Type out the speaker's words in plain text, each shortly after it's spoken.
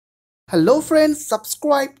Hello friends,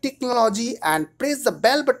 subscribe Technology and press the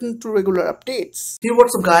bell button to regular updates. Hey,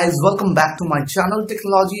 what's up guys, welcome back to my channel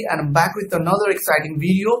Technology, and I'm back with another exciting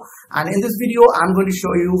video. And in this video I'm going to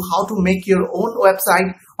show you how to make your own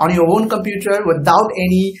website on your own computer without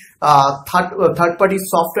any third-party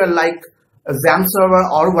software like XAMPP server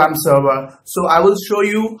or WAMP server. So I will show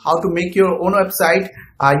you how to make your own website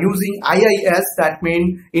using IIS, that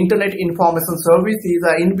means Internet Information Service. These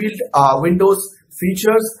are inbuilt Windows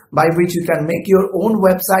features by which you can make your own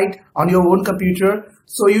website on your own computer.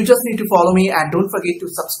 So you just need to follow me and don't forget to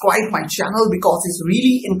subscribe my channel, because it's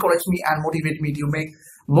really encouraged me and motivate me to make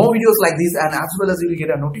more videos like this, and as well as you will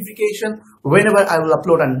get a notification whenever I will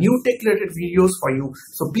upload a new tech related videos for you.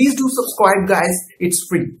 So please do subscribe guys, it's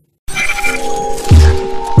free.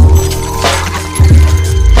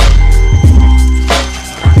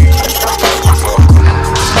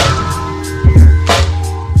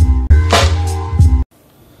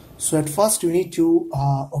 So at first you need to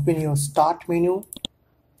open your start menu,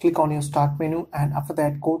 click on your start menu, and after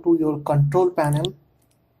that go to your control panel,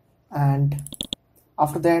 and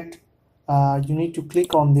after that you need to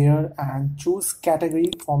click on there and choose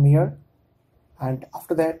category from here, and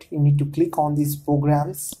after that you need to click on these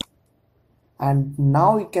programs, and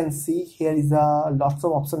now you can see here is lots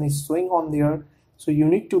of option is showing on there. So you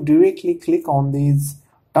need to directly click on these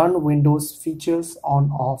turn Windows features on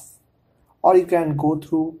off, or you can go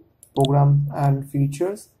through program and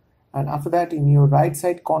features, and after that in your right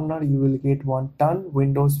side corner you will get one turn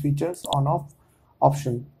Windows features on off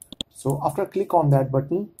option. So after click on that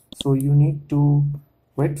button, so you need to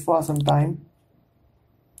wait for some time.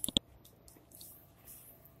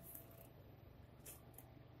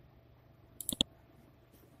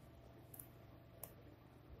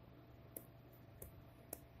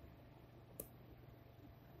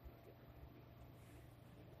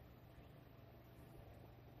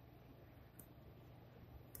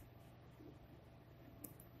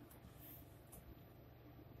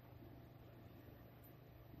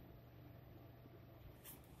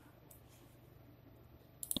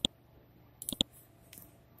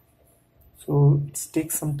 So it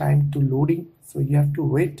takes some time to loading, so you have to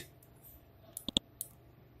wait.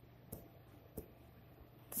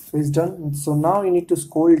 So it's done. So now you need to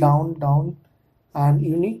scroll down, and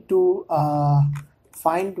you need to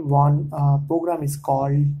find one program is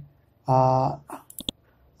called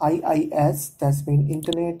IIS, that's mean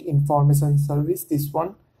Internet Information Service, this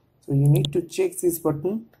one. So you need to check this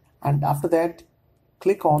button, and after that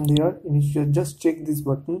click on there. You need to just check this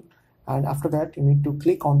button, and after that you need to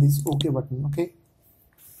click on this OK button. Okay,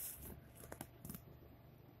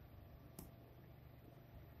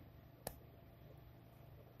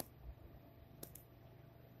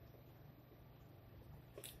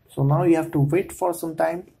 so now you have to wait for some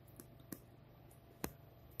time.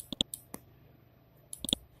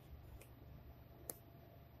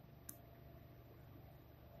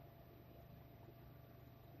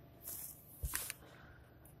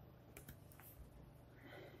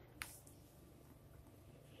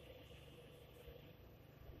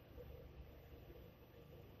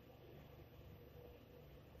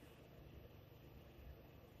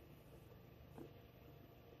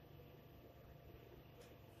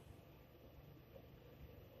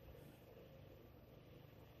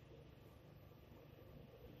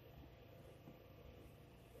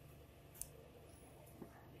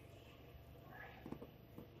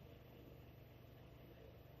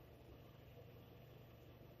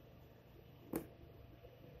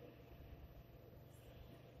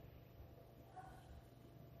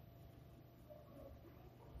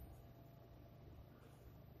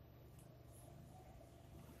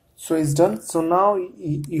 So it's done. So now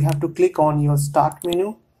you have to click on your start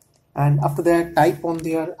menu, and after that type on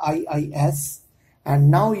there IIS,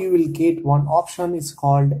 and now you will get one option is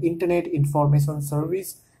called Internet Information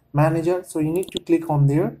Service Manager. So you need to click on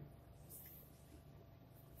there.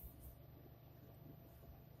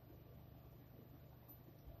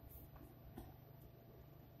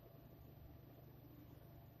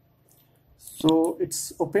 So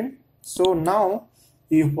it's open. So now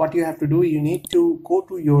what you have to do, you need to go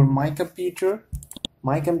to your my computer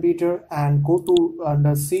and go to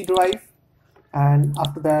under C drive, and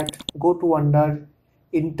after that go to under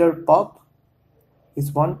interpub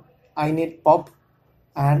is one inet pub,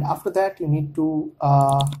 and after that you need to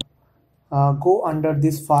go under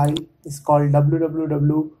this file is called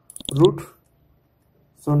www root.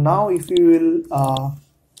 So now if you will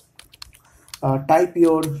type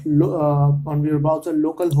your on your browser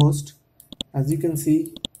localhost, as you can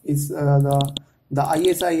see is the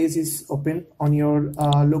IIS is open on your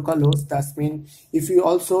local host. That means if you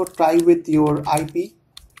also try with your IP,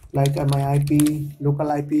 like my IP,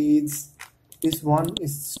 local IP is this one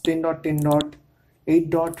is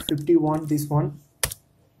 10.10.8.51, this one.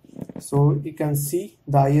 So you can see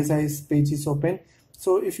the IIS page is open.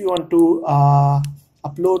 So if you want to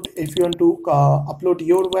upload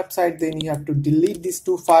your website, then you have to delete these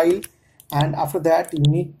two files, and after that you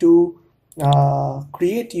need to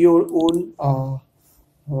create your own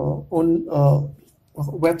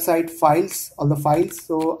website files, all the files.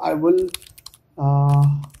 So I will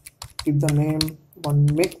give the name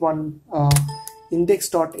make one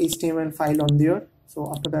index.html file on there.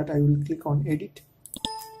 So after that I will click on edit,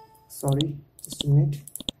 sorry, just a minute,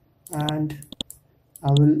 and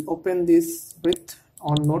I will open this with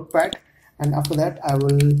on notepad, and after that I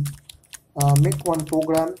will make one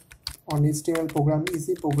program on HTML program,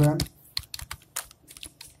 easy program.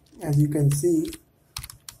 As you can see,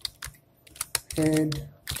 head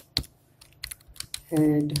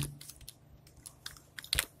and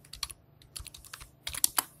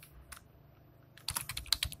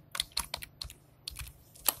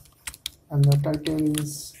the title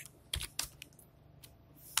is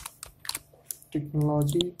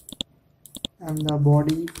technology, and the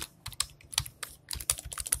body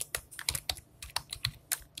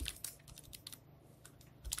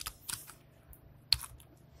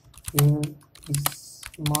here is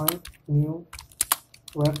my new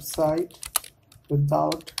website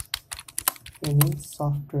without any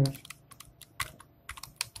software.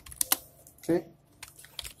 Okay,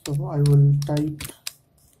 so I will type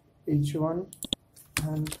h1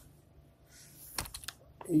 and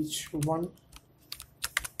h1.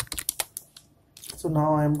 So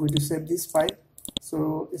now I am going to save this file.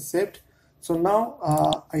 So it's saved. So now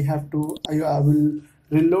I will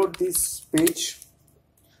reload this page.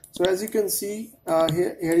 So as you can see,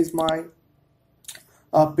 here is my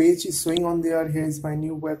page is showing on there. Here is my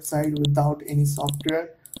new website without any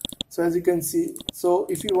software. So as you can see, so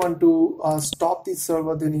if you want to stop this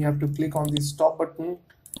server, then you have to click on this stop button,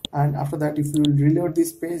 and after that if you reload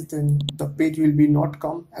this page, then the page will be not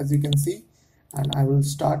come, as you can see. And I will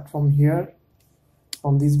start from here,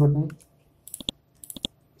 from this button,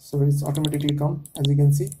 so it's automatically come, as you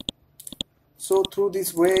can see. So through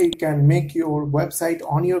this way you can make your website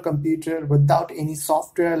on your computer without any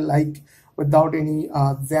software, like without any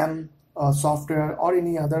Zen software or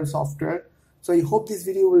any other software. So I hope this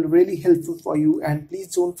video will really helpful for you, and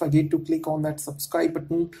please don't forget to click on that subscribe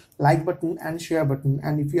button, like button and share button.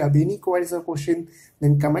 And if you have any queries or question,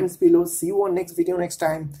 then comments below. See you on next video next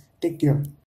time. Take care.